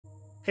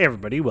Hey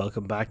everybody,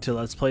 welcome back to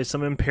Let's Play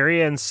some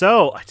Empyrion.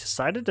 So, I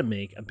decided to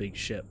make a big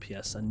ship.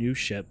 Yes, a new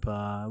ship.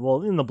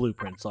 Well, in the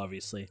blueprints,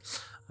 obviously.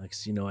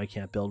 Because, you know, I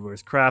can't build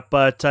worth crap.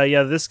 But,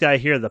 yeah, this guy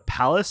here, the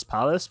Pallas.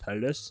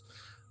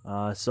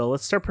 So,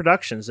 let's start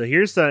production. So,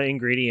 here's the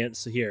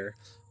ingredients here.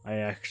 I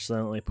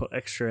accidentally put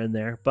extra in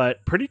there.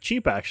 But, pretty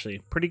cheap,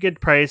 actually. Pretty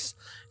good price.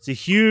 It's a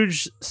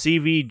huge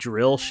CV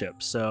drill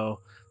ship.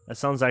 So, that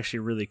sounds actually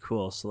really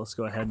cool. So, let's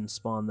go ahead and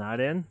spawn that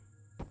in.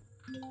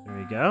 There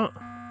we go.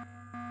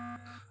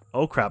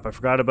 Oh crap, I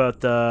forgot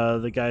about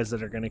the guys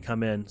that are going to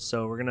come in.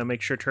 So we're going to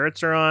make sure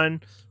turrets are on.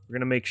 We're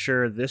going to make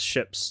sure this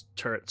ship's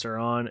turrets are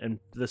on and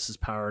this is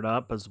powered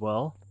up as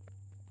well.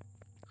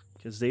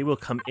 Because they will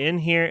come in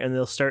here and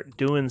they'll start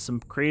doing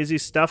some crazy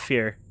stuff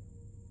here.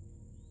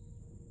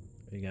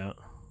 There you go.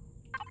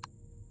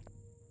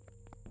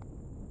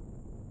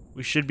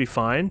 We should be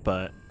fine,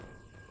 but...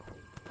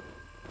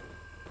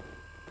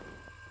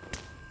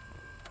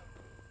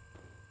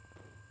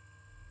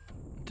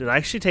 Did I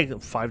actually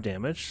take 5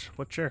 damage?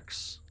 What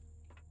jerks?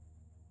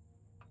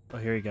 Oh,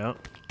 here you go.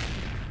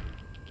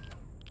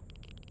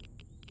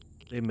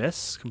 They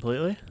miss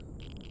completely.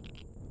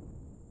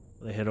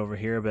 They hit over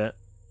here a bit.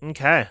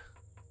 Okay.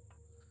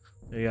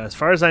 There you go. As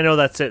far as I know,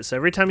 that's it. So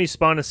every time you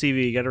spawn a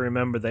CV, you got to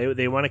remember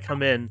they want to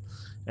come in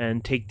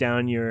and take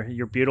down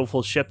your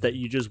beautiful ship that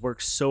you just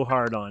worked so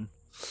hard on.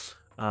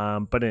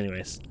 But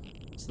anyways,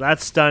 so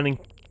that's done and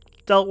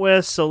dealt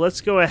with. So let's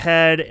go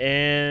ahead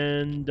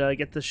and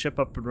get the ship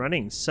up and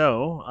running.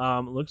 So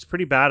it looks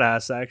pretty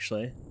badass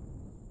actually.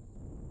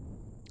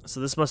 So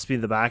this must be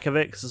the back of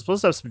it because it's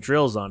supposed to have some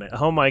drills on it.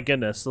 Oh my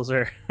goodness, those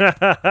are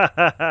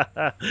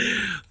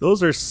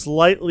those are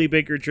slightly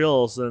bigger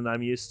drills than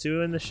I'm used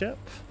to in the ship.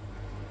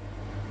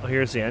 Oh,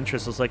 here's the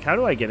entrance. I was like, how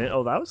do I get in?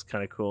 Oh, that was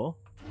kind of cool.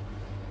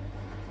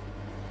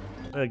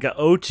 I got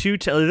O2.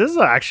 This is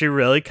actually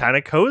really kind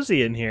of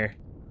cozy in here.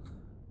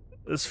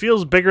 This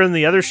feels bigger than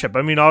the other ship.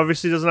 I mean,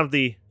 obviously it doesn't have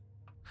the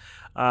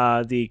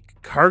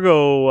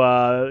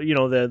cargo, you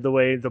know, the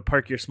way to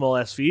park your small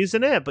SVs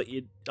in it, but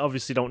you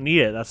obviously don't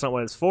need it. That's not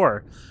what it's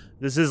for.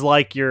 This is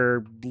like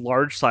your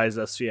large size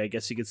SV, I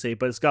guess you could say,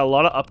 but it's got a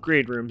lot of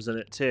upgrade rooms in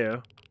it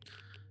too.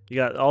 You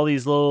got all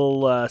these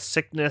little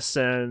sickness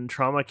and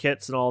trauma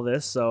kits and all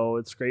this, so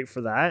it's great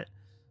for that.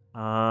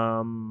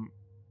 Now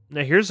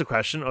here's the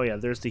question. Oh yeah,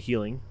 there's the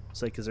healing.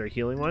 It's like, is there a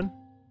healing one?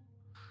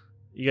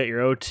 You got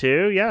your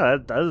O2? Yeah,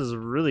 that is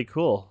really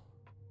cool.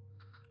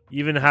 You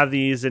even have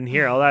these in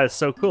here. Oh, that is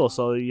so cool.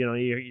 So, you know,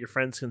 your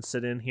friends can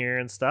sit in here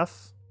and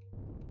stuff.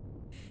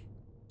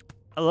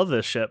 I love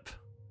this ship.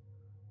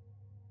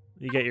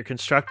 You get your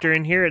constructor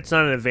in here. It's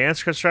not an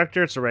advanced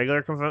constructor. It's a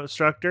regular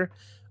constructor.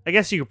 I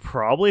guess you could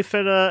probably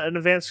fit an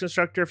advanced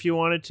constructor if you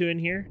wanted to in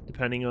here,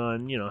 depending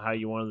on, you know, how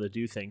you wanted to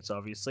do things,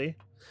 obviously.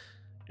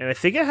 And I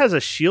think it has a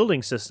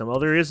shielding system. Oh,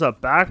 there is a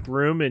back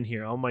room in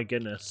here. Oh, my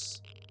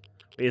goodness.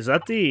 Is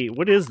that the...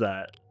 What is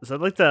that? Is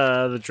that like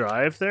the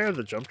drive there?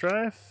 The jump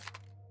drive?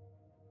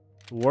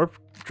 Warp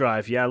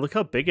drive. Yeah, look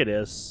how big it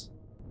is.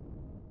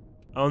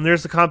 Oh, and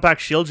there's the compact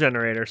shield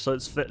generator, so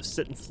it's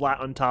sitting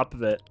flat on top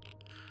of it.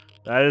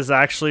 That is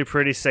actually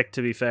pretty sick,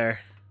 to be fair.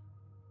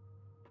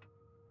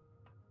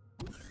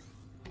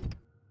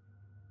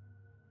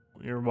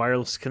 Your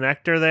wireless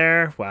connector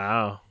there.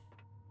 Wow.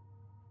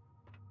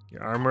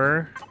 Your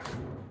armor.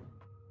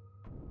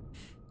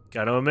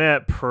 Gotta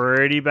admit,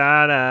 pretty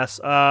badass.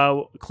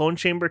 Clone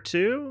chamber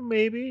 2?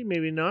 Maybe?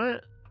 Maybe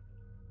not.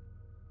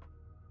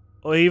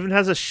 Oh, it even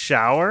has a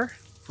shower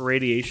for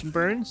radiation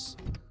burns.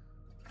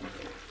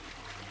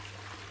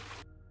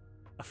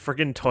 A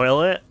friggin'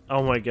 toilet?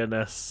 Oh my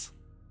goodness.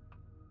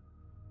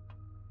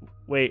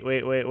 Wait.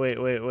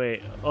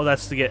 Oh,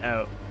 that's to get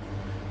out.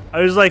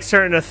 I was like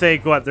starting to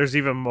think, what, there's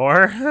even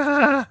more?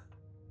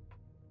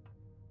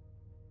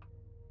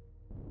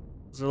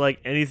 Is there like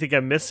anything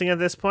I'm missing at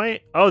this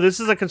point? Oh, this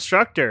is a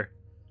constructor.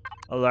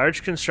 A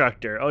large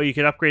constructor. Oh, you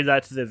can upgrade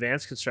that to the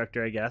advanced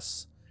constructor, I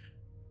guess.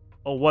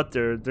 Oh, what?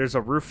 There's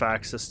a roof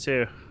access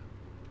too.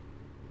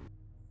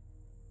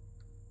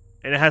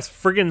 And it has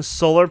friggin'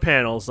 solar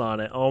panels on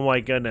it. Oh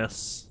my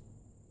goodness.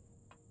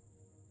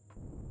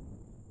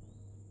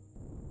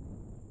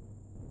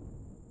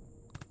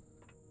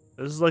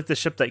 This is like the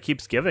ship that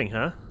keeps giving,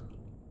 huh?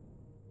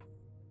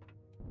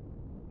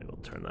 We'll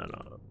turn that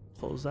on.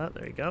 Close that.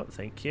 There you go.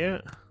 Thank you.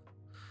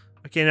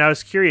 Okay, now I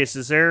was curious.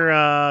 Is there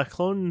a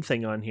clone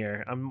thing on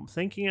here? I'm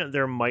thinking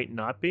there might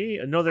not be.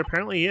 No, there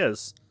apparently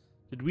is.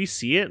 Did we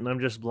see it and I'm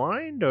just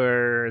blind?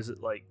 Or is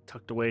it like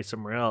tucked away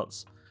somewhere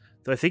else?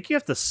 Though I think you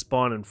have to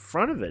spawn in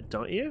front of it,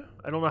 don't you?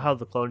 I don't know how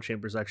the clone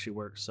chambers actually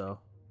work, so...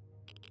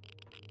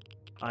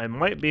 I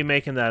might be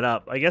making that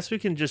up. I guess we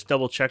can just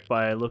double check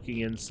by looking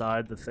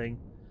inside the thing.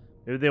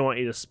 Maybe they want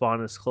you to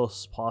spawn as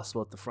close as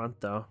possible at the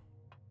front, though.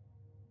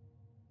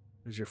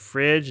 There's your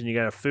fridge, and you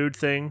got a food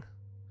thing.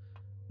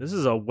 This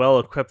is a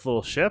well-equipped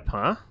little ship,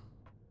 huh?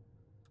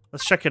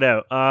 Let's check it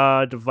out.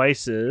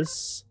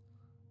 Devices.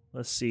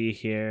 Let's see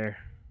here.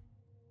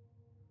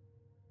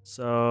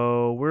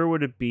 So, where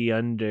would it be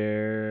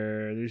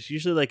under? There's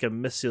usually like a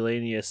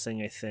miscellaneous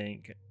thing, I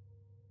think.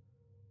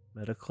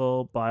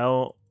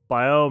 Biomedical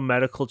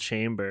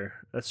chamber.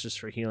 That's just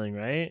for healing,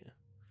 right?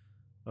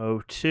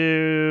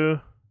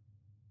 O2.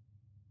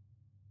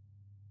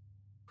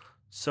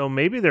 So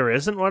maybe there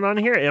isn't one on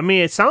here. I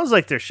mean, it sounds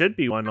like there should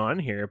be one on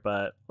here,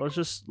 but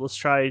let's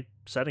try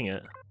setting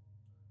it.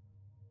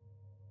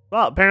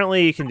 Well,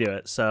 apparently you can do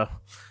it. So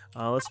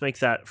let's make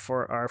that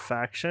for our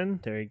faction.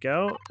 There you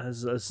go.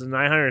 It's a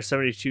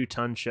 972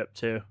 ton ship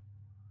too.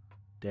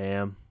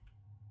 Damn.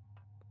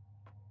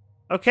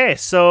 Okay,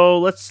 so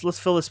let's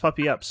fill this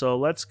puppy up. So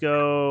let's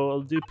go.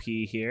 We'll do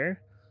P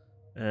here,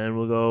 and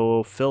we'll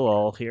go fill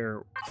all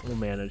here. We'll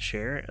manage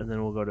here, and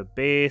then we'll go to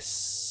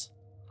base,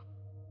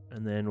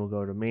 and then we'll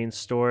go to main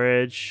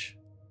storage,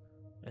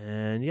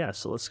 and yeah.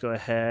 So let's go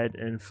ahead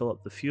and fill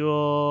up the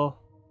fuel.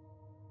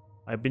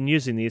 I've been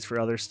using these for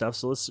other stuff,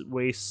 so let's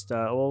waste.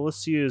 Well,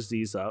 let's use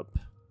these up.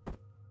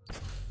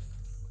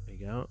 There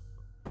you go.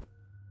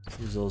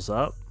 Use those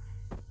up.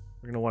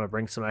 We're gonna want to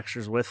bring some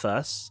extras with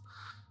us.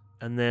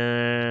 And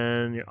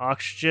then your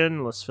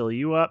oxygen, let's fill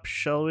you up,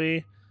 shall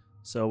we?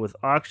 So with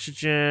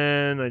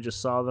oxygen, I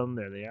just saw them.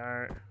 There they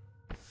are.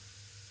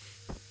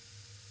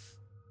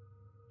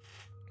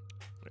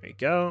 There you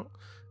go.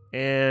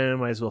 And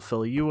might as well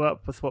fill you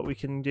up with what we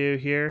can do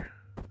here.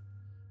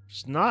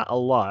 It's not a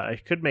lot. I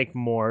could make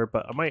more,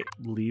 but I might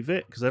leave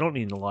it because I don't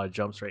need a lot of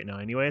jumps right now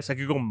anyways. I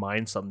could go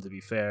mine some, to be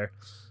fair.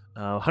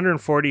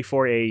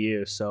 144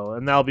 AU, so,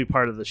 and that'll be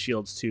part of the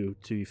shields too,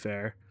 to be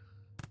fair.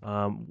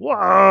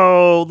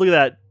 Whoa, look at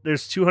that.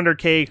 There's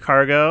 200k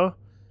cargo.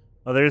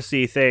 Oh, there's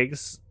the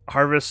things.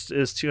 Harvest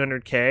is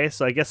 200k,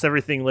 so I guess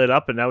everything lit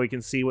up and now we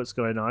can see what's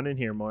going on in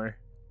here more.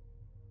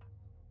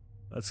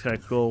 That's kind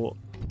of cool.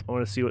 I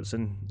want to see what's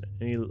in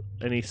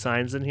any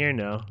signs in here.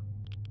 No,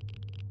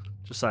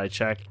 just thought I'd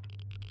check.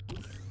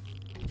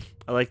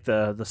 I like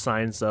the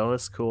signs though.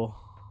 That's cool.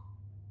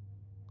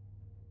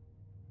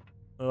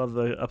 I love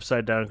the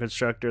upside down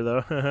constructor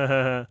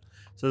though.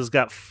 So it's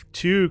got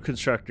 2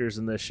 constructors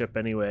in this ship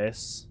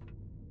anyways.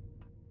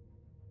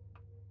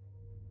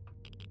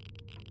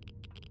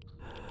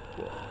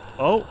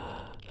 Oh,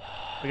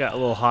 I got a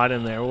little hot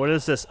in there. What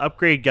is this?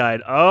 Upgrade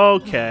guide.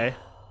 Okay.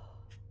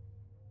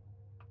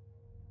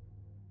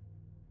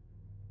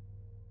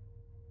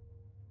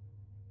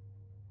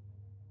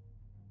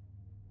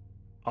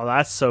 Oh,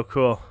 that's so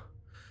cool.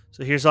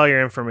 So here's all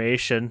your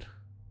information.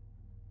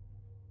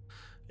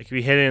 It can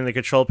be hidden in the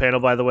control panel,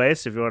 by the way,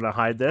 so if you want to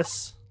hide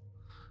this.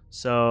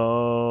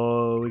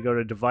 So we go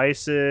to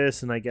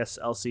devices and I guess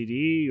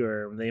LCD,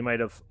 or they might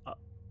have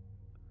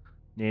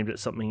named it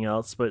something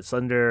else, but it's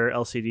under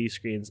LCD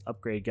screens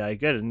upgrade guide.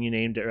 Good, and you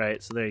named it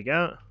right, so there you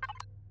go.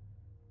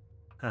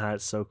 Haha,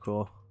 it's so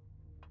cool.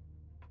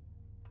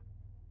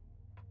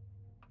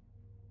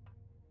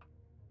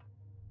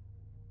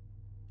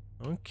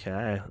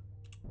 Okay,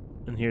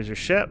 and here's your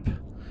ship.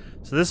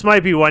 So this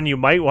might be one you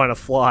might want to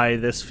fly,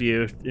 this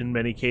few, in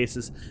many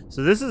cases.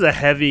 So this is a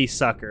heavy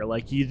sucker.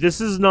 Like,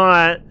 this is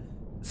not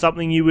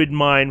something you would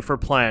mine for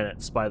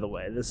planets, by the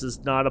way. This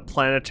is not a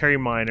planetary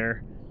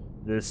miner.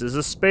 This is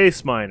a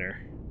space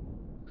miner.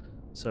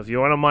 So if you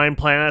want to mine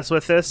planets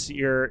with this,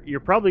 you're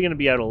probably going to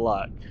be out of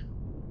luck.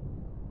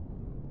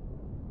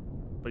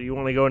 But you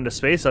want to go into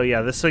space? Oh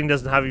yeah, this thing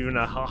doesn't have even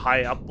a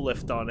high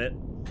uplift on it.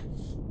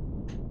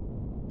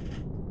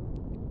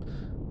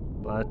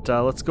 But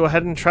let's go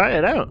ahead and try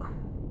it out.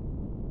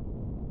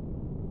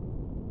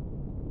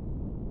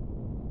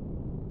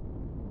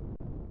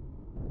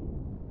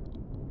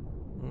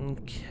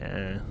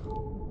 Okay.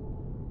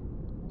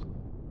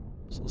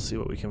 So let's see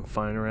what we can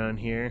find around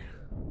here.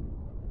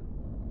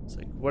 It's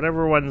like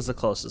whatever one's the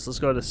closest. Let's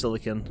go to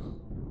silicon.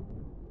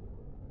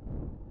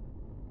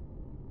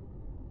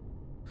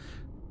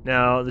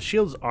 Now, the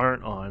shields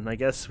aren't on. I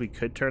guess we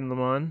could turn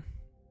them on.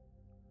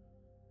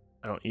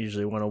 I don't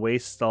usually want to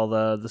waste all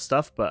the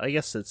stuff, but I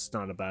guess it's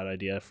not a bad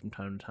idea from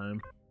time to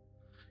time.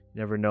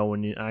 You never know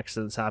when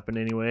accidents happen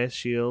anyway.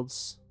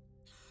 Shields.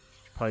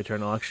 Should probably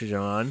turn oxygen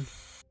on.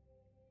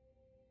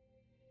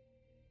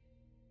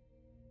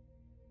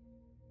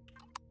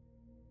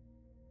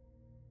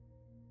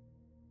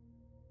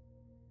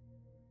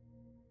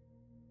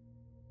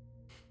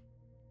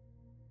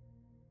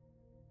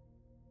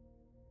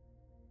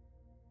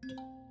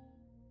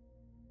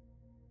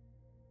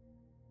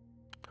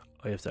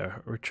 Oh, you have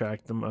to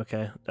retract them.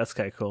 Okay, that's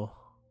kind of cool.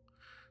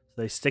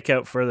 So they stick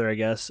out further, I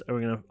guess. Are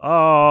we gonna?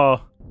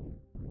 Oh,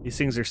 these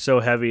things are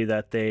so heavy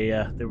that they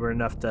were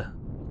enough to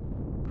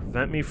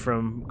prevent me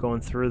from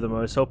going through them. I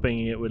was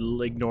hoping it would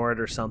ignore it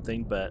or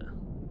something, but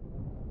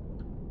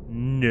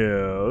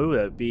no,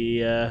 that'd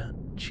be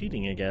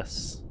cheating, I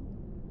guess.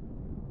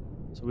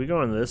 So we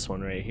go into this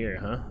one right here,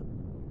 huh?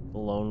 The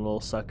lone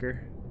little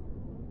sucker.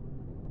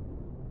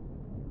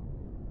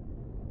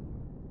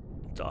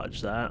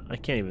 Dodge that. I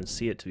can't even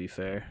see it, to be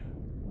fair.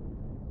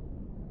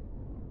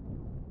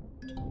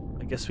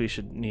 I guess we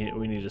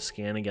need to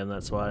scan again,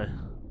 that's why.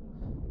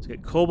 Let's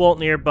get cobalt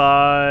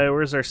nearby.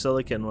 Where's our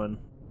silicon one?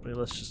 Wait,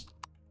 let's just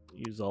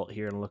use alt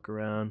here and look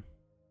around.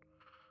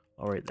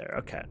 Oh, right there.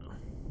 Okay.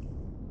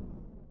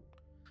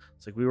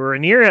 It's like we were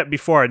near it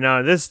before.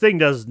 Now this thing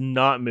does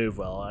not move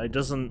well. It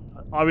doesn't,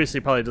 obviously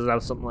probably doesn't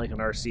have something like an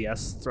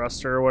RCS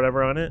thruster or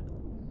whatever on it.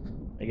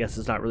 I guess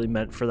it's not really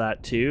meant for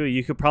that too.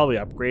 You could probably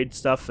upgrade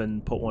stuff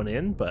and put one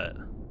in, but...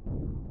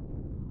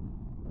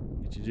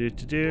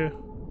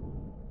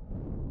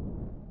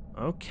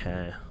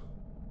 Okay.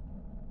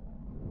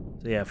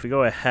 So yeah, if we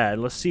go ahead,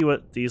 let's see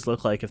what these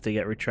look like if they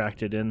get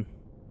retracted in.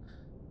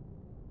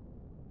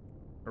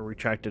 Or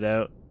retracted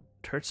out.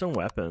 Turrets and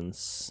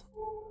weapons.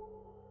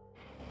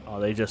 Oh,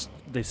 they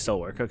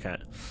still work. Okay.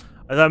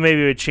 I thought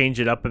maybe it would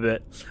change it up a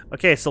bit.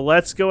 Okay, so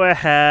let's go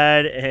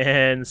ahead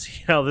and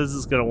see how this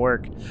is going to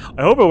work.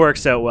 I hope it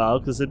works out well,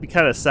 because it'd be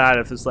kind of sad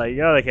if it's like,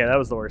 oh, okay, that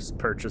was the worst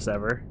purchase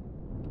ever.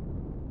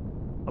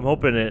 I'm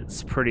hoping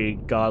it's pretty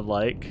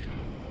godlike.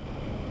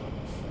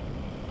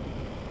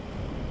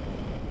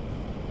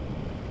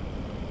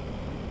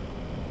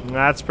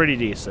 That's pretty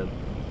decent.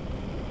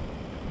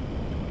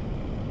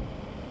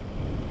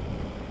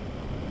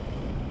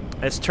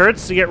 It's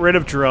turrets to get rid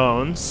of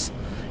drones.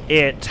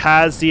 It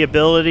has the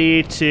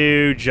ability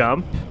to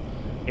jump.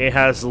 It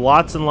has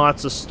lots and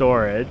lots of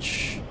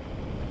storage.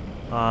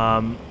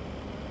 And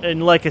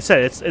like I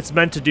said, it's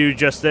meant to do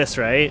just this,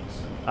 right?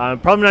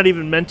 Probably not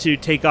even meant to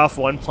take off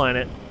one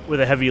planet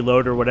with a heavy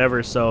load or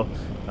whatever, so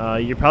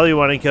you probably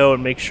want to go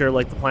and make sure,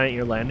 like, the planet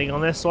you're landing on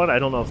this one, I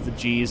don't know if the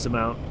G's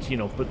amount, you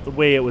know, but the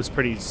way it was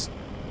pretty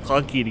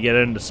clunky to get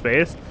into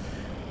space,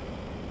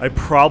 I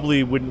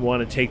probably wouldn't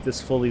want to take this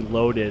fully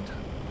loaded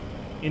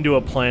into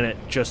a planet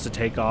just to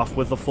take off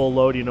with a full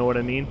load, you know what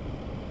I mean?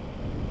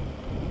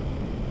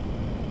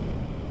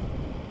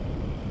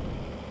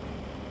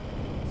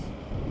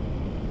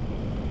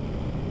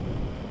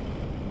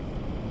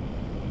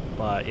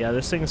 But yeah,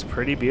 this thing's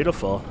pretty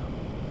beautiful.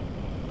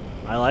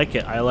 I like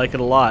it. I like it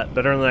a lot.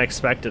 Better than I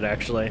expected,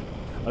 actually.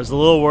 I was a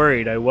little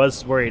worried. I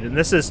was worried. And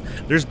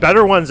there's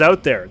better ones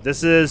out there.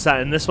 This is,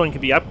 and this one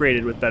can be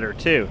upgraded with better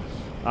too.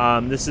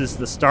 This is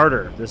the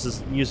starter. This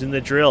is using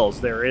the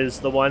drills. There is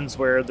the ones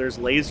where there's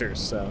lasers,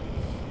 so.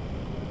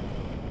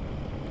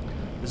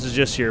 This is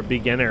just your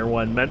beginner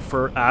one, meant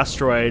for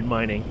asteroid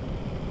mining.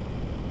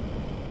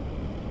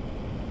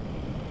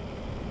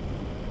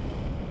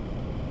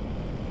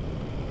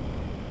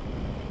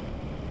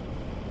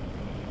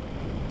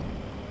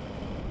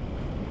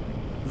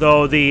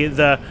 Though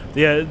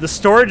the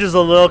storage is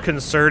a little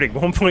concerning,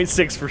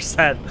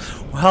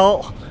 1.6%.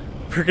 Well,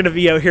 we're gonna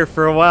be out here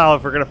for a while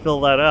if we're gonna fill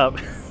that up.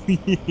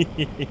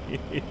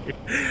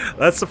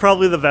 That's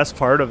probably the best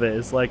part of it.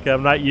 Is like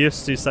I'm not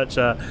used to such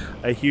a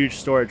huge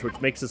storage,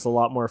 which makes this a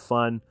lot more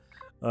fun.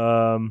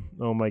 Oh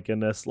my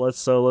goodness.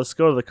 Let's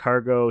go to the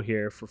cargo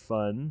here for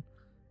fun.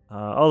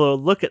 Although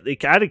look at the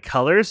added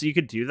colors, you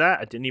could do that.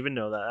 I didn't even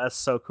know that. That's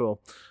so cool.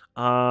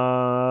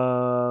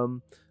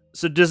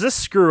 So does this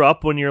screw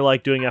up when you're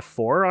like doing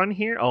F4 on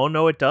here? Oh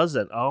no, it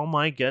doesn't. Oh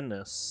my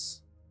goodness.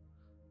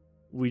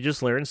 We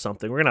just learned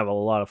something. We're gonna have a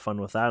lot of fun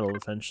with that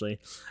eventually.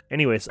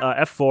 Anyways,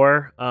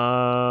 F4,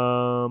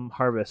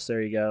 harvest.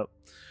 There you go.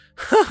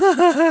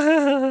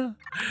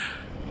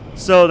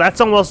 So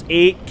that's almost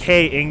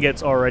 8K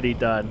ingots already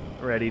done,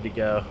 ready to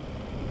go.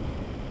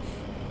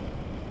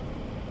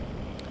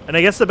 And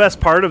I guess the best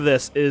part of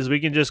this is we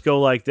can just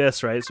go like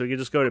this, right? So we can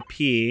just go to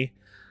P,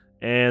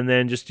 and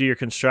then just do your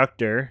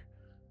constructor.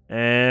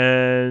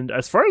 And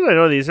as far as I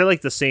know, these are like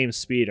the same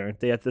speed,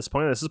 aren't they, at this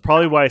point? This is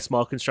probably why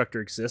small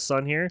constructor exists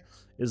on here,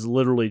 is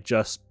literally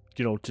just,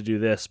 you know, to do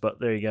this. But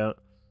there you go.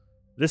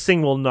 This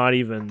thing will not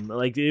even,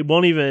 like, it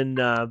won't even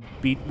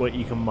beat what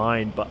you can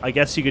mine, but I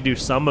guess you could do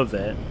some of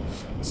it,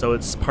 so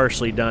it's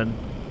partially done.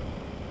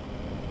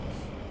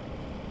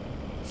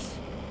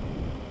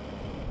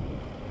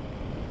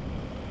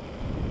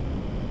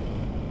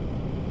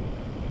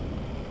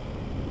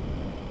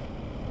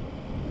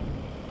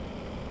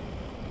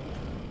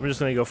 We're just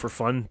gonna go for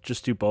fun.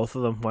 Just do both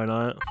of them. Why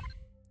not?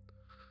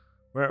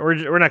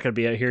 We're not gonna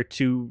be out here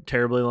too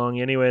terribly long,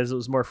 anyways. It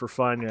was more for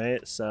fun,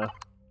 right? So,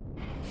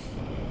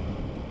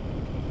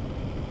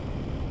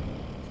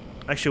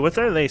 actually, what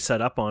are they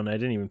set up on? I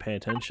didn't even pay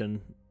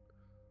attention.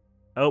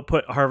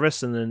 Output,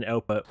 harvest, and then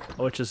output,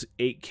 which is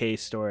 8K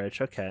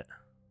storage. Okay.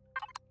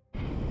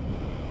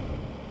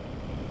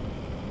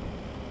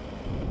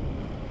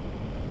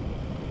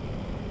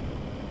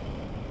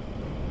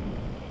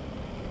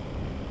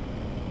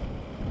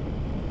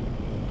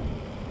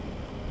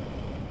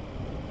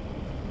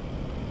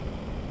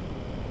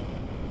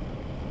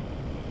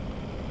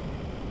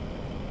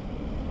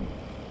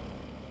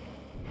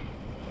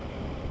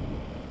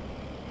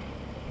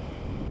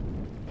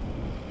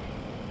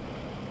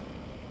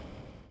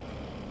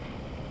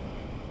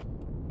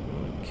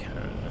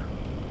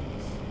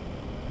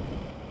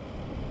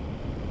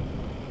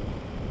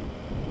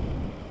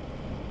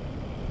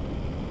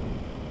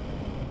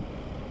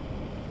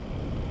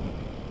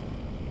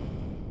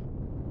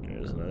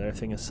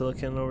 Thing of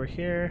silicon over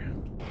here.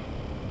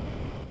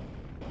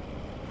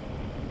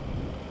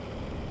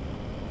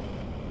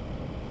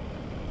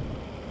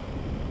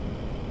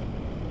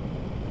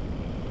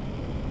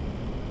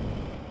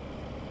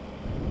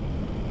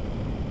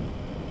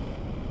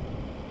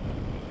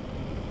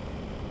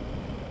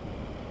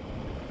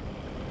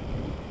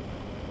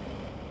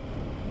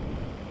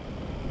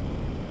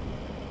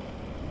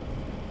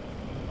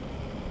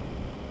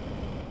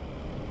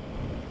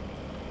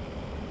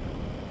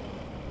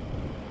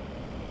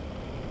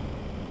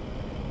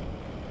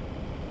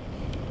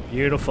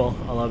 Beautiful.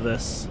 I love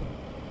this.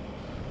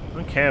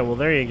 Okay, well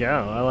there you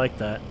go. I like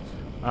that.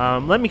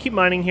 Let me keep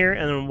mining here,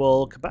 and then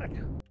we'll come back.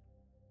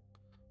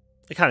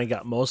 I kind of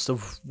got most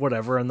of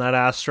whatever on that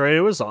asteroid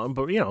it was on,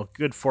 but you know,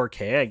 good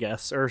 4K, I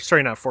guess. Or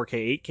sorry, not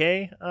 4K,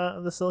 8K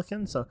of the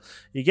silicon. So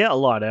you get a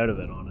lot out of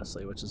it,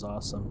 honestly, which is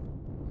awesome.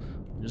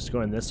 Just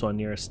going this one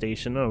near a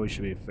station. Oh, we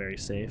should be very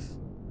safe.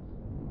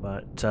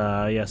 But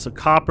yeah, so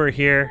copper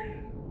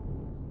here.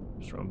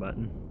 Just wrong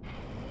button.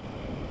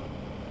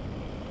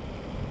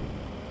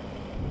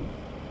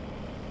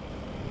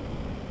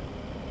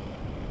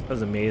 That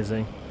was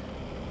amazing.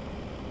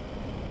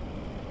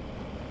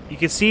 You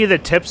can see the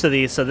tips of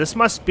these, so this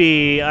must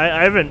be...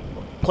 I haven't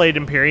played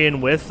Empyrion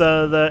with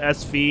the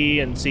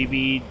SV and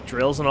CV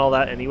drills and all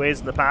that anyways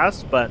in the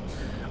past, but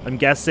I'm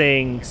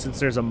guessing since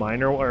there's a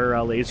minor or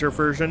a laser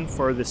version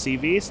for the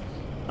CVs,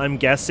 I'm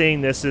guessing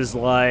this is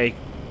like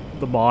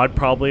the mod,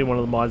 probably one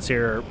of the mods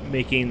here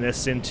making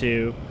this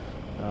into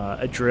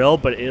a drill,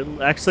 but it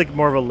acts like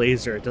more of a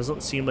laser. It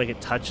doesn't seem like it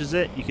touches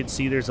it. You can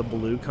see there's a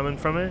blue coming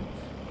from it.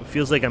 It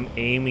feels like I'm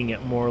aiming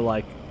it more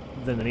like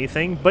than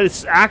anything, but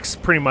it acts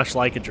pretty much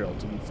like a drill,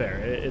 to be fair.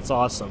 It's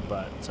awesome,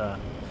 but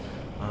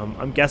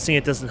I'm guessing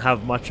it doesn't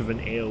have much of an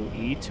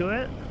AoE to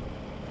it,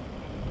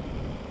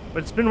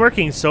 but it's been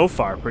working so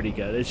far pretty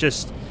good. It's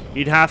just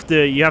you have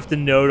to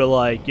know to,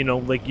 like, you know,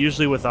 like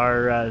usually with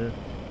our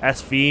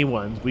SV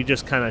ones, we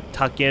just kind of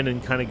tuck in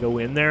and kind of go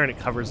in there and it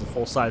covers the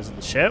full size of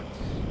the ship.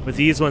 With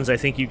these ones, I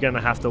think you're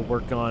gonna have to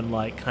work on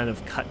like kind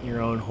of cutting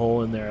your own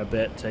hole in there a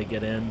bit to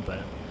get in,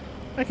 but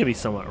I could be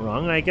somewhat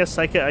wrong. I guess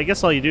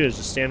all you do is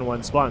just stand in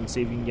one spot and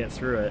see if you can get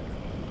through it.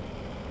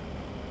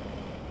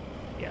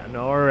 Yeah,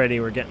 no, already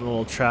we're getting a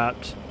little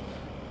trapped.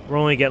 We're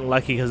only getting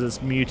lucky because it's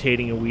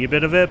mutating a wee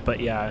bit of it,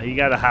 but yeah, you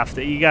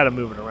gotta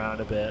move it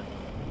around a bit.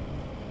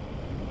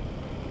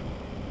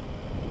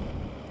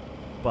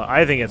 But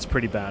I think it's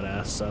pretty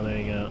badass, so there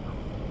you go.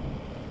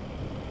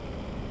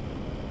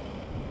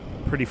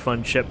 Pretty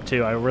fun ship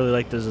too. I really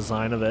like the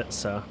design of it,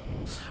 so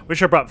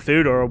wish I brought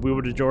food or we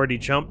would have already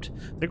jumped.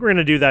 I think we're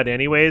gonna do that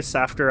anyways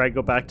after I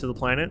go back to the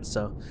planet,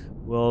 so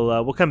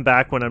we'll come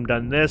back when I'm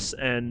done this,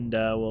 and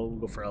we'll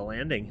go for a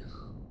landing.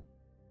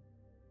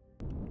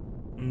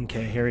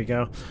 Okay, here we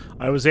go.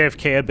 I was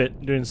AFK a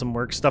bit doing some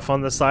work stuff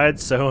on the side,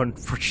 so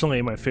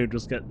unfortunately my food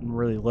was getting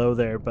really low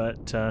there,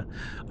 but I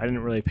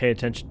didn't really pay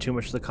attention too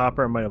much to the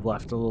copper. I might have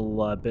left a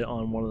little bit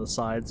on one of the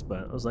sides,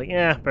 but I was like,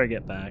 yeah, better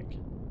get back.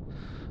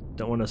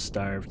 Don't want to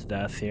starve to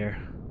death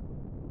here.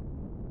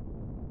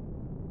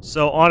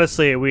 So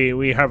honestly,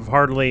 we have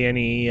hardly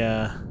any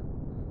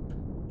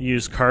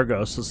used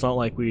cargo, so it's not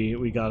like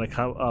we got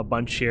a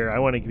bunch here. I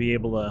want to be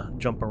able to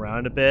jump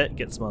around a bit,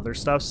 get some other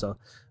stuff, so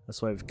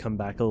that's why I've come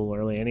back a little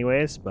early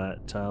anyways.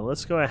 But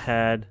let's go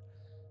ahead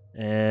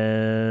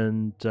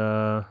and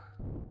wow,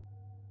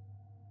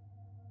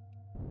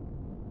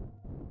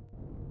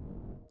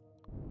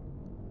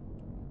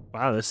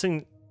 this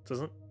thing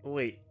doesn't...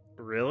 Wait,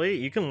 really?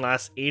 You can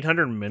last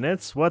 800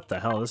 minutes? What the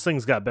hell? This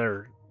thing's got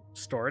better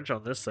storage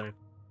on this thing.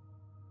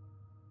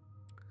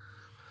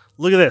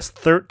 Look at this,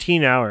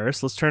 13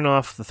 hours. Let's turn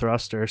off the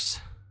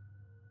thrusters.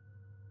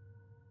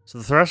 So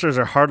the thrusters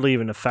are hardly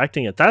even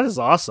affecting it. That is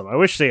awesome. I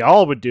wish they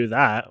all would do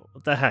that.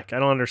 What the heck? I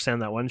don't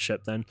understand that one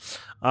ship then.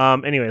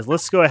 Anyways,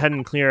 let's go ahead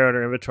and clear out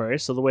our inventory.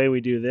 So the way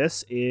we do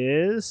this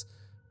is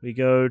we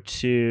go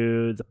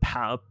to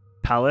the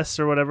Pallas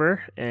or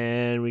whatever,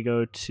 and we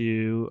go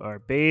to our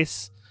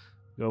base,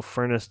 go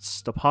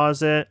furnace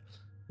deposit,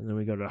 and then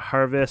we go to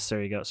harvest.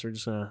 There you go. So we're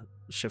just going to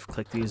shift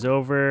click these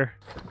over.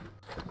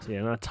 So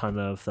yeah, not a ton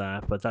of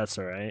that, but that's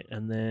alright.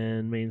 And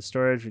then main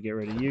storage, we get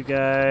rid of you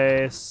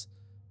guys.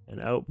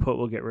 And output,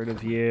 we'll get rid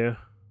of you.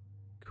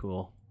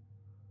 Cool.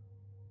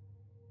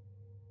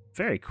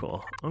 Very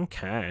cool.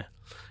 Okay.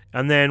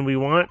 And then we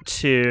want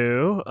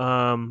to,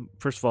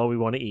 first of all, we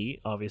want to eat,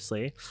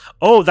 obviously.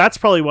 Oh, that's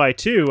probably why,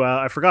 too.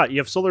 I forgot. You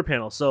have solar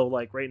panels. So,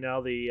 like, right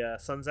now the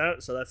sun's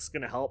out, so that's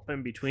going to help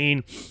in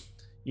between,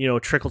 you know,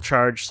 trickle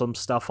charge some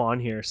stuff on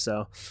here.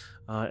 So,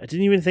 I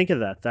didn't even think of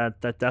that.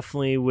 That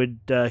definitely would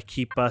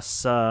keep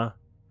us,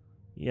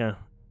 yeah.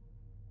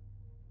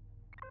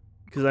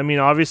 Because, I mean,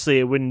 obviously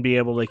it wouldn't be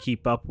able to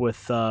keep up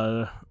with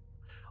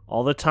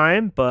all the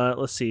time, but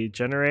let's see.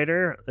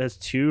 Generator. There's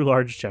 2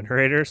 large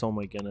generators. Oh,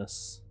 my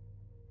goodness.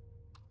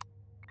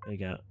 There you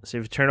go. So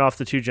if you turn off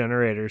the 2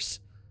 generators.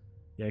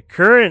 Yeah,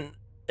 current...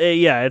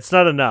 yeah, it's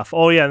not enough.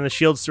 Oh, yeah, and the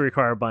shields to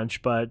require a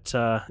bunch, but,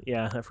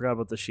 yeah, I forgot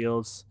about the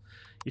shields.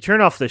 You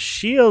turn off the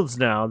shields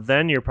now,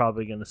 then you're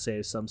probably going to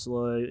save some.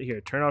 So here,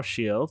 turn off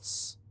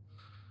shields.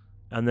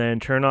 And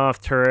then turn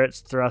off turrets,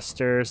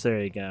 thrusters.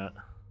 There you go.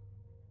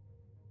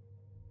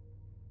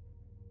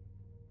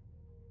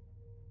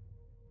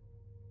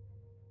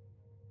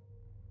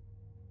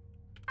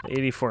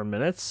 84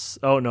 minutes.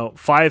 Oh no,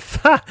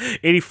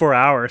 84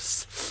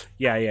 hours.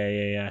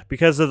 Yeah.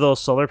 Because of those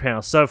solar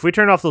panels. So if we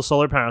turn off those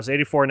solar panels,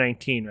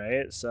 84:19,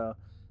 right? So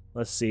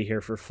let's see here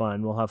for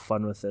fun. We'll have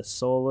fun with this.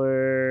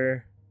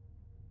 Solar.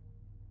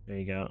 There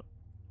you go.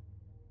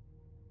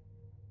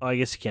 Oh, I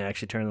guess you can't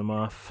actually turn them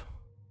off.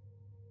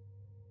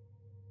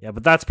 Yeah,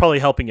 but that's probably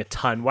helping a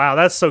ton. Wow,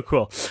 that's so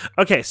cool.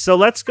 Okay, so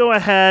let's go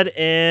ahead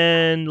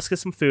and let's get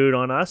some food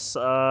on us.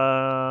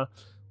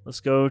 Let's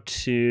go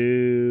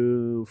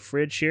to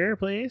fridge here,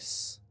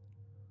 please.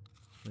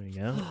 There you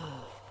go.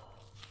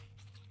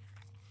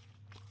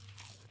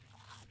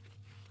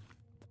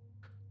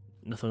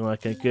 Nothing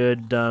like a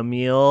good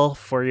meal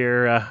for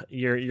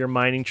your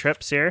mining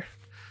trips here.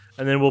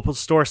 And then we'll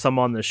store some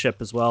on the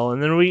ship as well.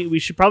 And then we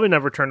should probably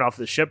never turn off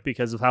the ship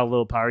because of how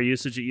little power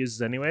usage it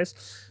uses anyways.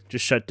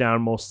 Just shut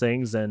down most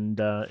things and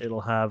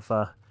it'll have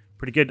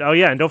pretty good... Oh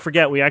yeah, and don't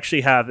forget, we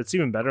actually have... It's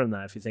even better than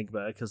that if you think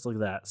about it, because look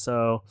at that.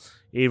 So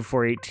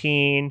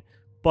 8418,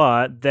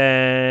 but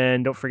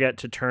then don't forget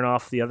to turn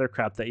off the other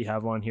crap that you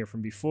have on here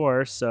from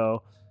before.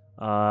 So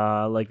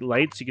like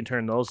lights, you can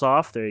turn those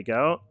off. There you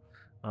go.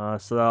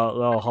 So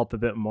that'll help a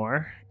bit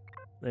more.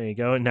 There you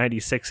go,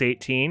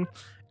 9618.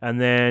 And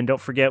then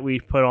don't forget we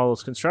put all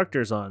those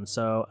constructors on.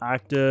 So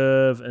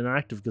active and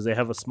active because they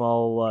have a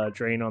small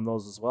drain on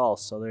those as well.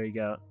 So there you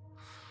go.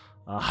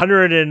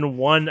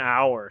 101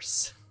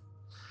 hours.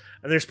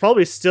 And there's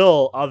probably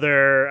still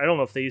other... I don't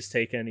know if these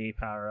take any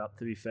power up,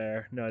 to be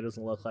fair. No, it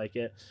doesn't look like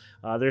it.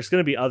 There's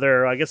going to be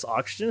other, I guess,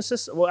 oxygen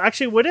system. Well,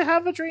 actually, would it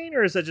have a drain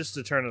or is that just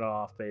to turn it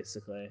off,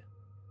 basically?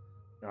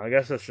 No, I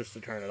guess that's just to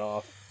turn it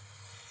off.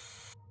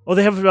 Oh,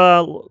 they have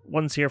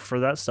ones here for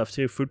that stuff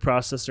too. Food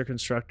processor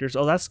constructors.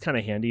 Oh, that's kind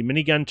of handy.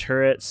 Minigun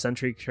turrets,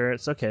 sentry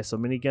turrets. Okay, so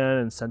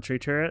minigun and sentry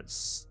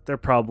turrets. They're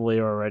probably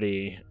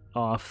already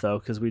off though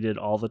because we did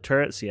all the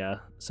turrets. Yeah.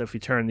 So if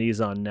you turn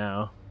these on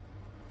now,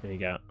 there you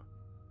go.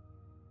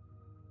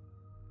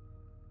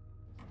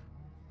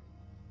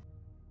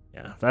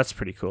 Yeah, that's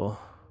pretty cool.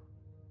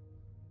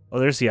 Oh,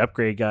 there's the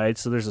upgrade guide.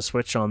 So there's a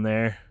switch on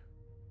there.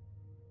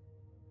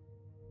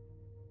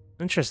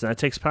 Interesting. That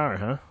takes power,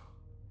 huh?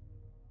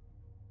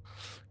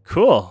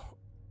 Cool.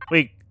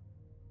 Wait.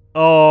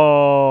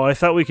 Oh, I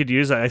thought we could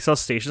use that. I saw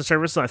station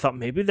service, and I thought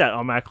maybe that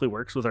automatically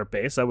works with our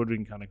base. That would have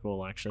been kind of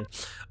cool, actually.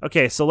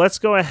 Okay, so let's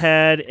go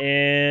ahead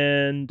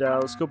and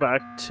let's go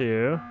back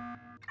to...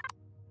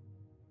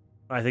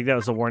 I think that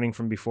was a warning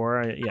from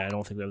before. Yeah, I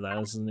don't think we have that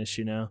as an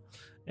issue now.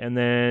 And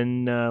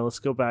then let's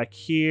go back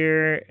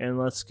here, and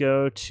let's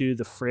go to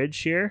the fridge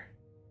here.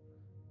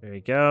 There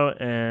you go,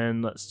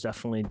 and let's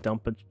definitely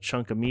dump a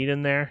chunk of meat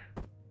in there.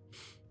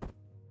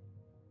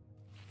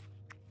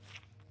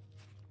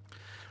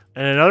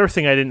 And another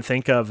thing I didn't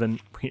think of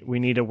and we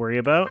need to worry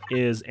about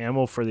is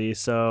ammo for these.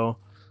 So,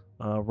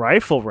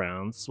 rifle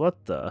rounds.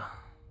 What the?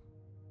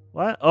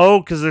 What?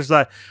 Oh, because there's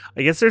that.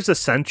 I guess there's a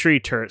sentry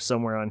turret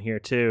somewhere on here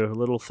too. A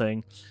little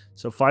thing.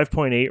 So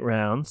 5.8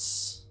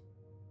 rounds.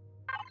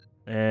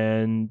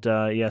 And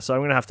yeah, so I'm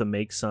going to have to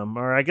make some.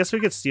 Or I guess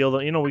we could steal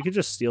them. You know, we could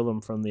just steal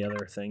them from the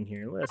other thing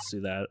here. Let's do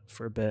that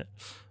for a bit.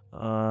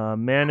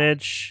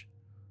 Manage.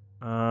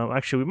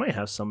 Actually, we might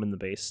have some in the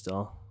base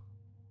still.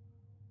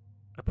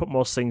 I put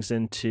most things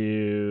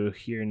into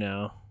here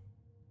now.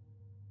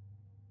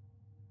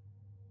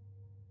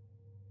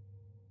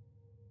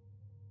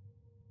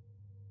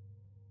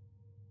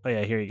 Oh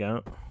yeah, here you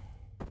go.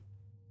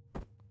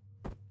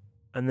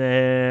 And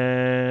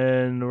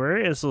then where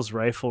is those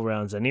rifle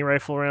rounds? Any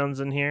rifle rounds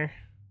in here?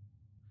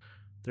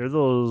 They're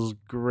those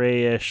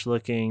grayish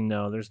looking.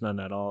 No, there's none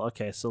at all.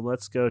 Okay, so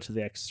let's go to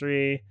the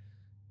X3.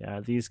 Yeah,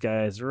 these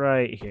guys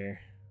right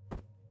here.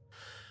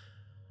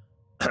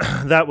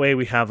 That way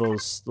we have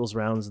those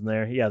rounds in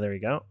there. Yeah, there we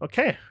go.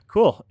 Okay,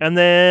 cool. And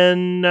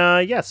then,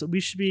 yeah, so we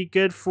should be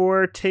good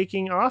for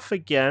taking off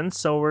again.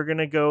 So we're going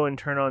to go and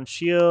turn on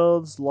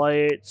shields,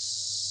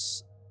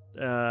 lights,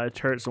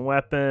 turrets and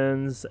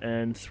weapons,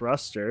 and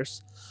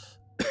thrusters.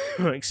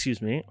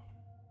 Excuse me.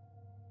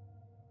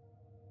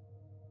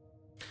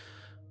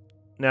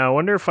 Now, I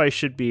wonder if I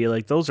should be,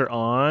 like, those are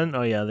on.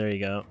 Oh, yeah, there you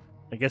go.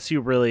 I guess they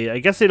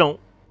don't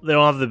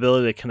have the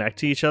ability to connect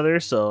to each other,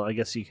 so I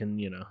guess you can,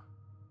 you know.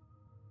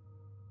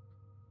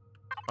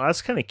 Oh,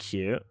 that's kind of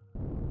cute.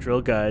 Drill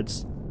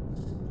guides.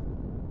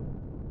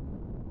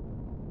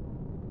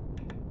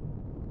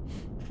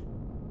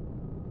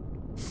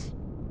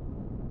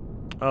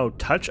 Oh,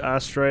 touch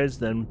asteroids,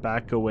 then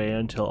back away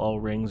until all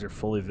rings are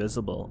fully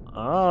visible.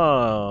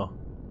 Oh.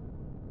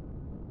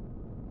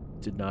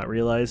 Did not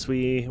realize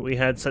we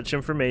had such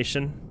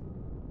information.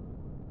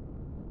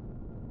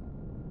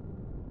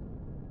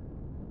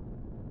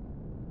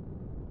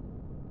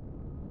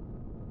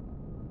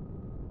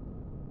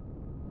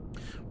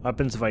 What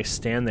happens if I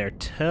stand there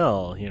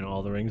till, you know,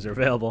 all the rings are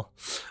available?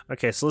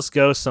 Okay, so let's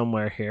go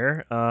somewhere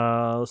here.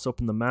 Let's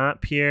open the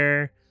map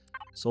here.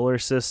 Solar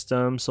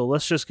system. So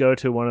let's just go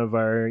to one of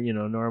our, you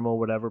know, normal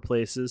whatever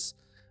places.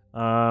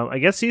 I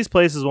guess these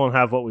places won't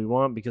have what we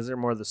want because they're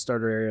more the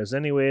starter areas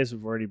anyways.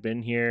 We've already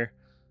been here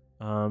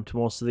to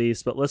most of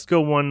these. But let's go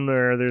one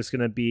where there's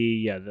going to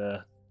be, yeah,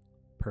 the...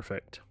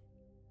 Perfect.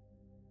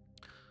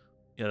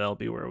 Yeah, that'll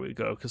be where we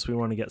go because we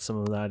want to get some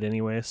of that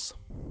anyways.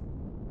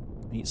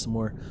 Need some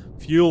more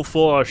fuel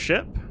for our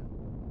ship.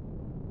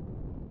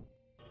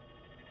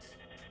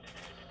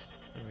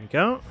 There we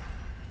go.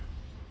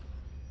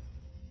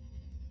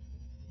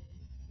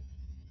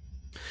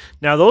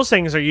 Now those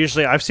things are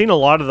usually, I've seen a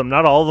lot of them.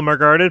 Not all of them are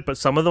guarded, but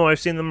some of them I've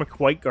seen them are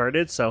quite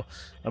guarded. So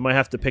I might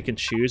have to pick and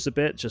choose a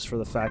bit, just for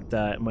the fact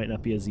that it might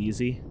not be as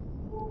easy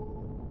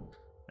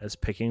as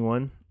picking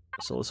one.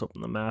 So let's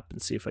open the map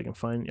and see if I can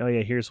find. Oh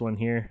yeah, here's one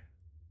here.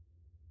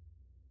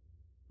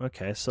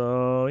 Okay,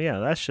 so yeah,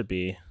 that should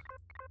be.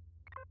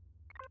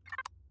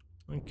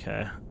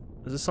 Okay,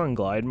 is this on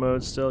glide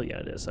mode still? Yeah,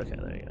 it is. Okay,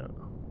 there you go.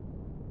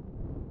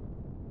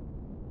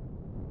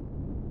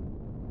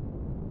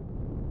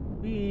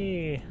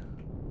 Whee!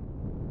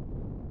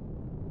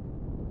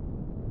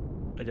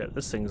 I doubt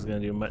this thing's gonna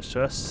do much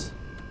to us.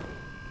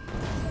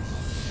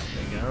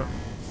 There you go.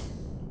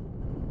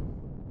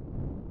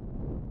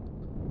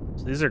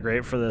 So these are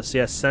great for this.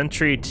 Yeah,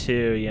 Sentry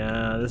 2.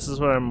 Yeah, this is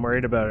what I'm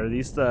worried about. Are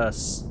these the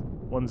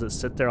ones that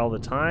sit there all the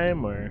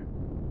time, or?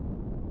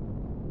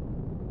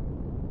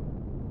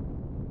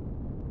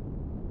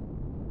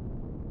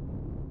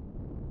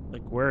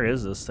 Like, where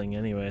is this thing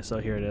anyway? So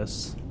here it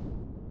is.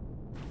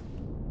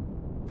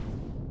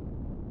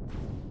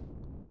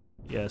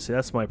 Yeah, see,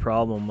 that's my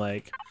problem.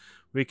 Like,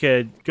 we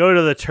could go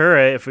to the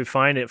turret if we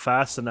find it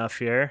fast enough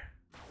here.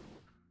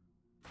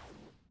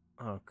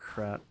 Oh,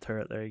 crap.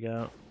 Turret, there you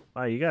go.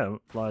 Wow, you got a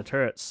lot of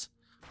turrets.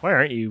 Why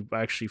aren't you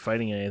actually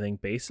fighting anything?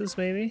 Bases,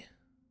 maybe?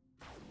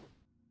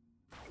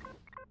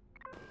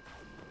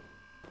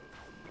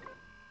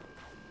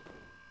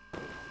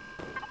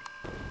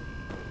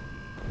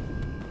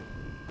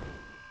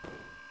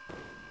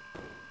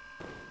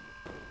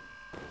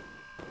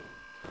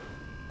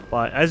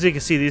 But as you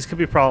can see, these could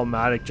be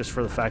problematic just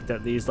for the fact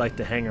that these like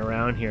to hang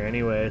around here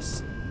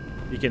anyways.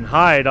 You can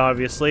hide,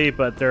 obviously,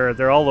 but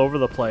they're all over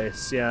the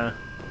place, yeah.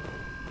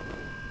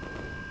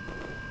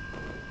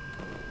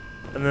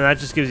 And then that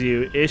just gives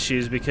you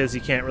issues because you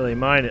can't really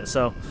mine it.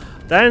 So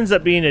that ends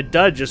up being a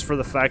dud just for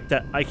the fact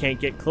that I can't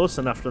get close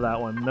enough to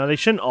that one. Now, they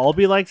shouldn't all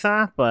be like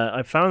that, but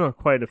I found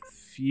quite a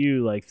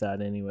few like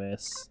that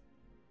anyways.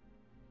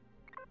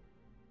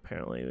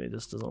 Apparently, it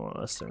just doesn't want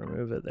us to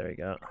remove it. There you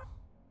go.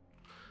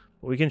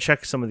 We can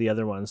check some of the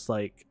other ones.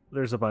 Like,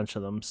 there's a bunch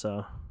of them,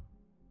 so...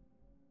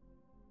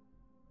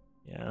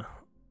 yeah.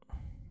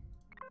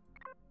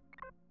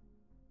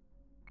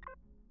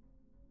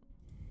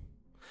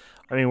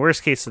 I mean,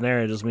 worst case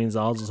scenario just means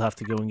I'll just have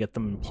to go and get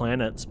them in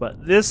planets.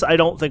 But this, I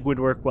don't think would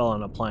work well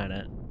on a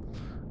planet.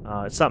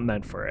 It's not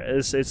meant for it.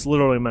 It's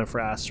literally meant for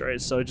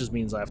asteroids, so it just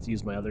means I have to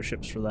use my other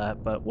ships for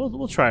that. But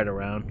we'll try it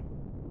around.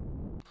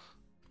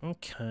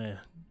 Okay.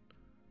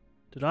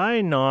 Did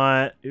I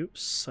not...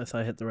 oops, I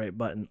thought I hit the right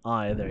button.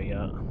 There you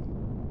go.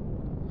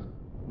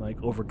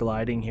 Like, over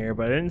gliding here,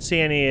 but I didn't see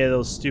any of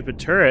those stupid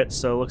turrets,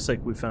 so it looks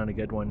like we found a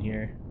good one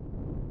here.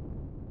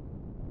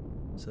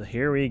 So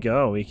here we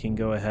go. We can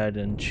go ahead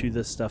and chew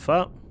this stuff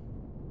up.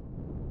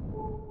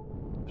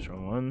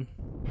 Wrong one.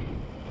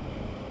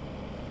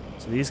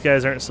 So these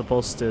guys aren't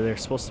supposed to... they're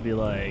supposed to be,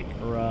 like,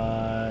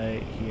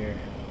 right here.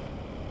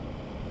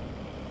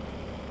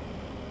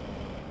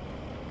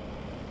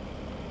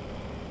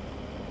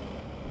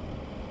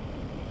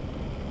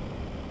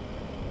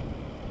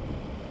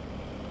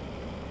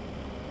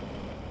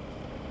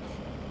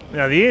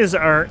 Now these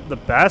aren't the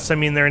best. I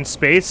mean, they're in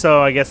space,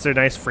 so I guess they're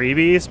nice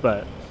freebies,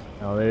 but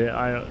no,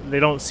 they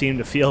don't seem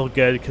to feel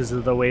good because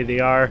of the way they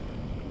are.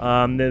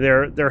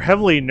 They're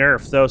heavily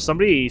nerfed, though.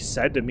 Somebody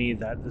said to me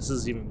that this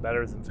is even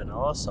better than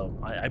vanilla, so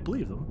I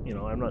believe them. You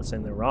know, I'm not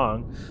saying they're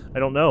wrong. I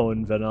don't know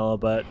in vanilla,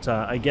 but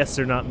I guess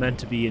they're not meant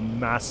to be in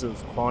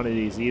massive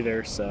quantities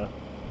either. So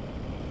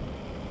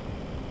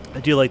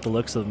I do like the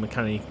looks of them. They're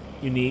kind of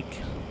unique,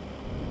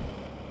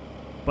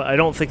 but I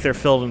don't think they're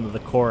filled into the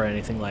core or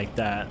anything like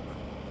that.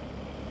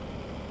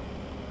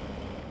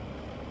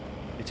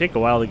 They take a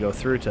while to go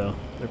through, too.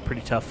 They're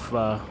pretty tough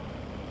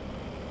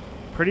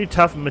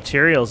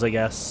materials, I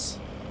guess.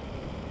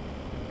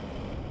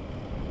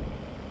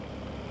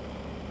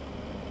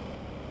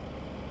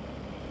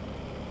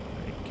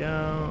 There you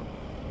go.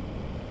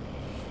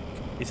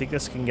 You think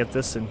this can get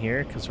this in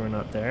here because we're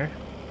not there?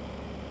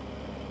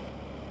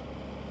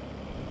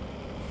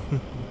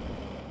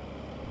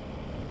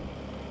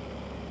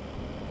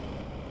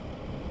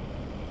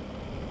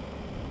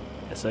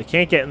 So I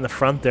can't get in the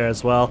front there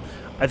as well.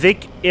 I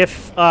think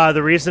if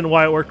the reason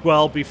why it worked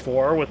well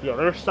before with the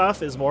other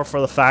stuff is more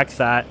for the fact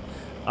that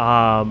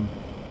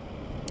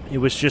it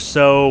was just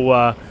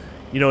so,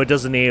 you know, it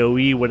does an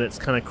AoE when it's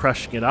kind of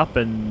crushing it up,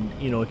 and,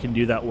 you know, it can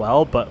do that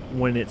well, but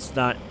when it's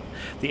not,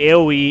 the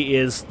AoE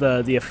is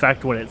the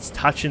effect when it's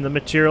touching the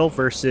material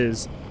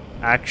versus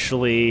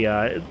actually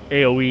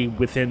AoE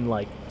within,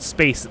 like,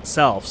 space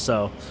itself.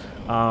 So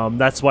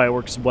that's why it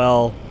works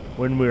well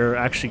when we're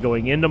actually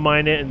going in to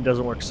mine it, and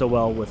doesn't work so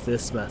well with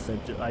this method.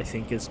 I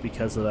think is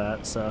because of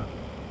that. So,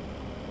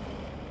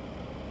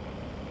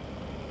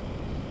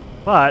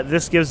 but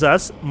this gives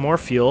us more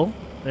fuel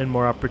and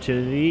more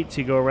opportunity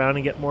to go around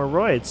and get more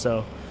roids.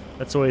 So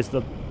that's always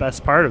the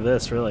best part of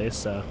this, really.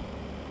 So.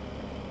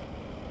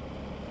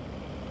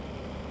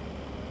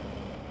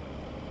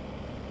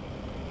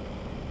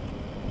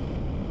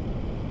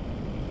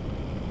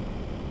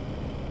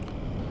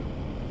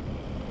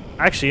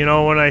 Actually, you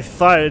know, when I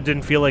thought it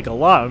didn't feel like a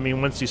lot, I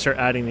mean, once you start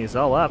adding these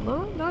all up,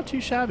 not too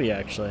shabby,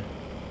 actually.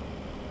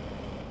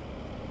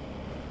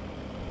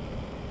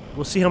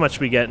 We'll see how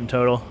much we get in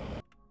total.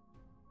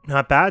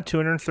 Not bad,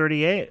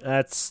 238.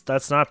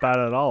 That's not bad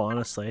at all,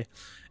 honestly.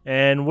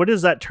 And what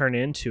does that turn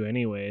into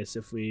anyways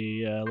if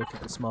we look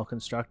at the small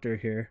constructor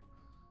here?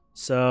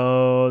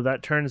 So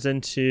that turns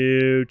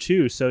into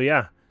 2. So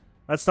yeah,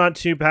 that's not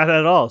too bad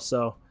at all.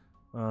 So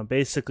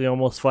basically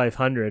almost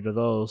 500 of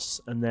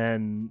those. And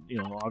then, you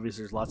know,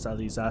 obviously there's lots of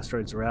these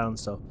asteroids around.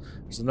 So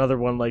there's another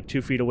one like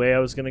 2 feet away I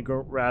was going to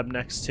go grab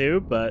next to,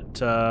 but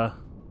at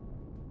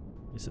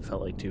least it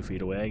felt like 2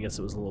 feet away. I guess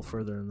it was a little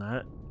further than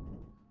that.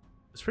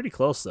 It's pretty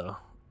close though.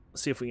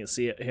 Let's see if we can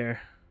see it here.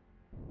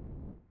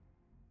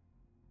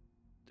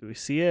 Do we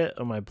see it?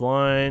 Am I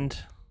blind?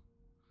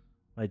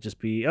 Might just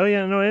be... Oh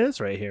yeah, no, it is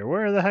right here.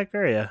 Where the heck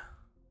are you?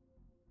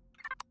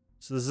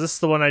 So is this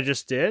the one I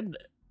just did?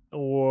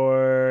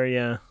 Or...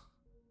 yeah.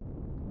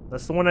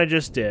 That's the one I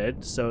just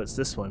did. So it's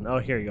this one. Oh,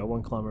 here you go.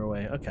 1 kilometer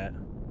away. Okay.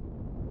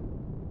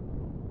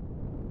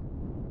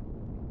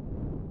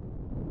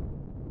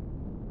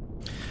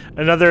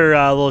 Another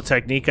little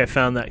technique I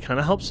found that kind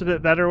of helps a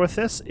bit better with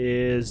this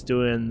is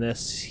doing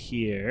this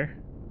here.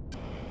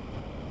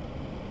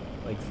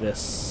 Like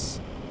this.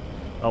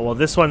 Oh, well,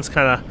 this one looks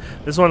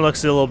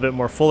a little bit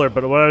more fuller,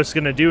 but what I was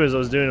going to do is I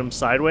was doing them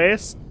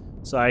sideways,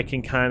 so I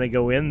can kind of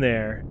go in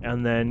there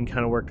and then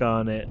kind of work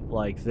on it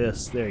like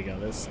this. There you go.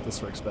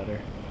 This works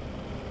better.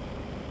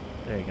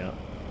 There you go.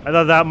 I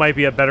thought that might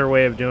be a better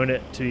way of doing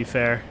it, to be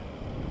fair.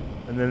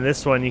 And then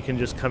this one, you can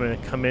just come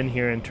in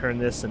here and turn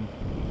this and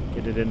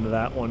get it into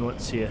that one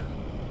once you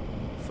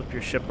flip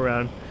your ship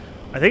around.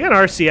 I think an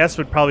RCS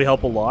would probably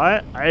help a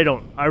lot. I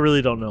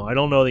really don't know. I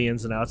don't know the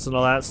ins and outs and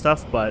all that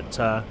stuff, but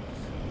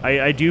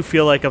I do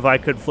feel like if I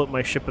could flip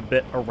my ship a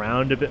bit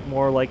around a bit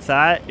more like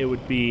that, it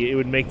would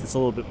make this a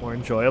little bit more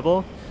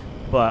enjoyable.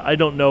 But I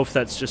don't know if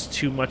that's just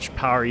too much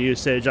power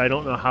usage. I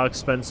don't know how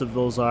expensive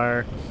those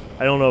are.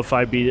 I don't know if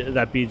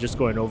that'd be just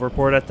going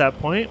overboard at that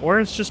point, or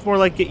it's just more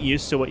like get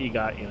used to what you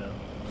got, you know.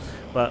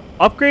 But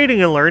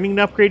upgrading and learning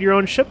to upgrade your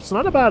own ship's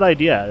not a bad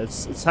idea.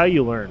 It's how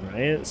you learn,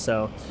 right?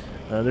 So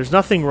there's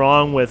nothing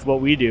wrong with what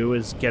we do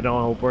is get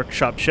on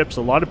workshop ships.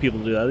 A lot of people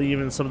do that.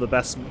 Even some of the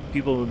best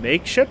people who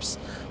make ships,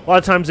 a lot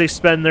of times they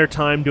spend their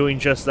time doing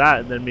just that,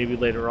 and then maybe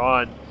later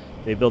on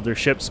they build their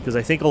ships, because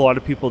I think a lot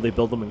of people, they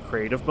build them in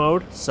creative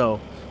mode. So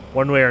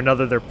one way or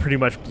another, they're pretty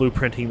much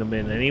blueprinting them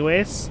in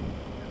anyways.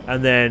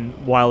 And then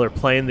while they're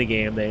playing the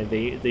game,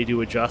 they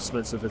do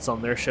adjustments if it's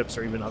on their ships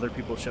or even other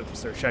people's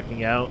ships they're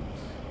checking out.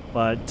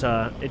 But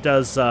it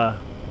does...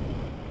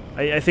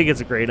 I think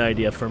it's a great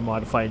idea for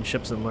modifying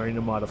ships and learning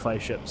to modify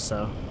ships,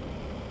 so...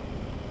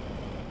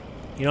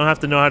 You don't have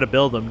to know how to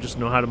build them, just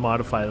know how to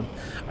modify them.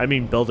 I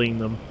mean, building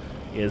them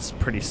is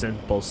pretty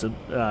simple, so,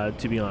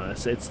 to be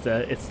honest. It's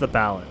the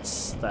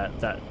balance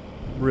that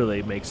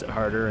really makes it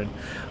harder. And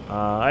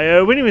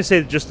I wouldn't even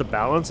say just the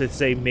balance, I'd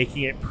say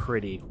making it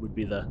pretty would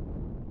be the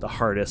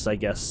hardest, I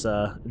guess,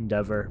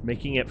 endeavor.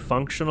 Making it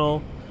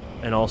functional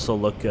and also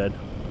look good.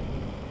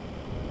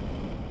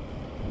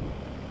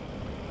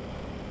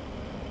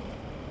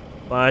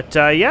 But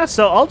yeah,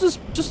 so I'll just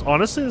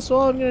honestly, this is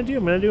all I'm gonna do.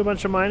 I'm gonna do a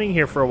bunch of mining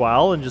here for a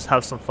while and just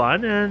have some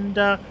fun, and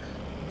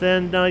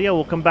then yeah,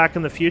 we'll come back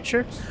in the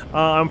future.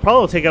 I'm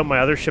probably will take out my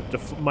other ship to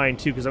mine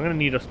too, because I'm gonna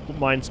need to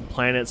mine some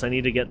planets. I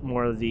need to get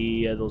more of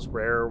the those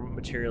rare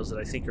materials that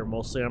I think are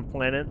mostly on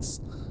planets,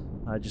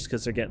 just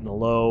because they're getting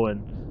low,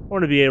 and I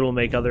want to be able to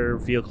make other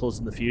vehicles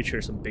in the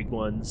future, some big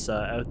ones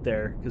out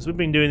there, because we've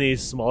been doing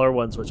these smaller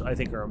ones, which I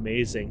think are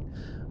amazing.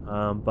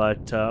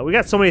 But we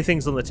got so many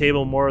things on the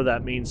table, more of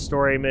that main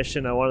story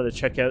mission. I wanted to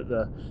check out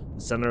the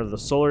center of the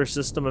solar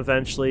system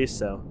eventually,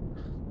 so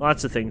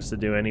lots of things to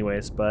do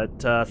anyways.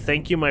 But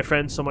thank you, my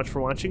friends, so much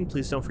for watching.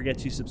 Please don't forget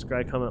to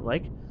subscribe, comment,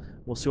 like.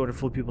 We'll see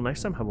wonderful people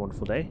next time. Have a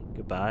wonderful day.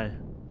 Goodbye.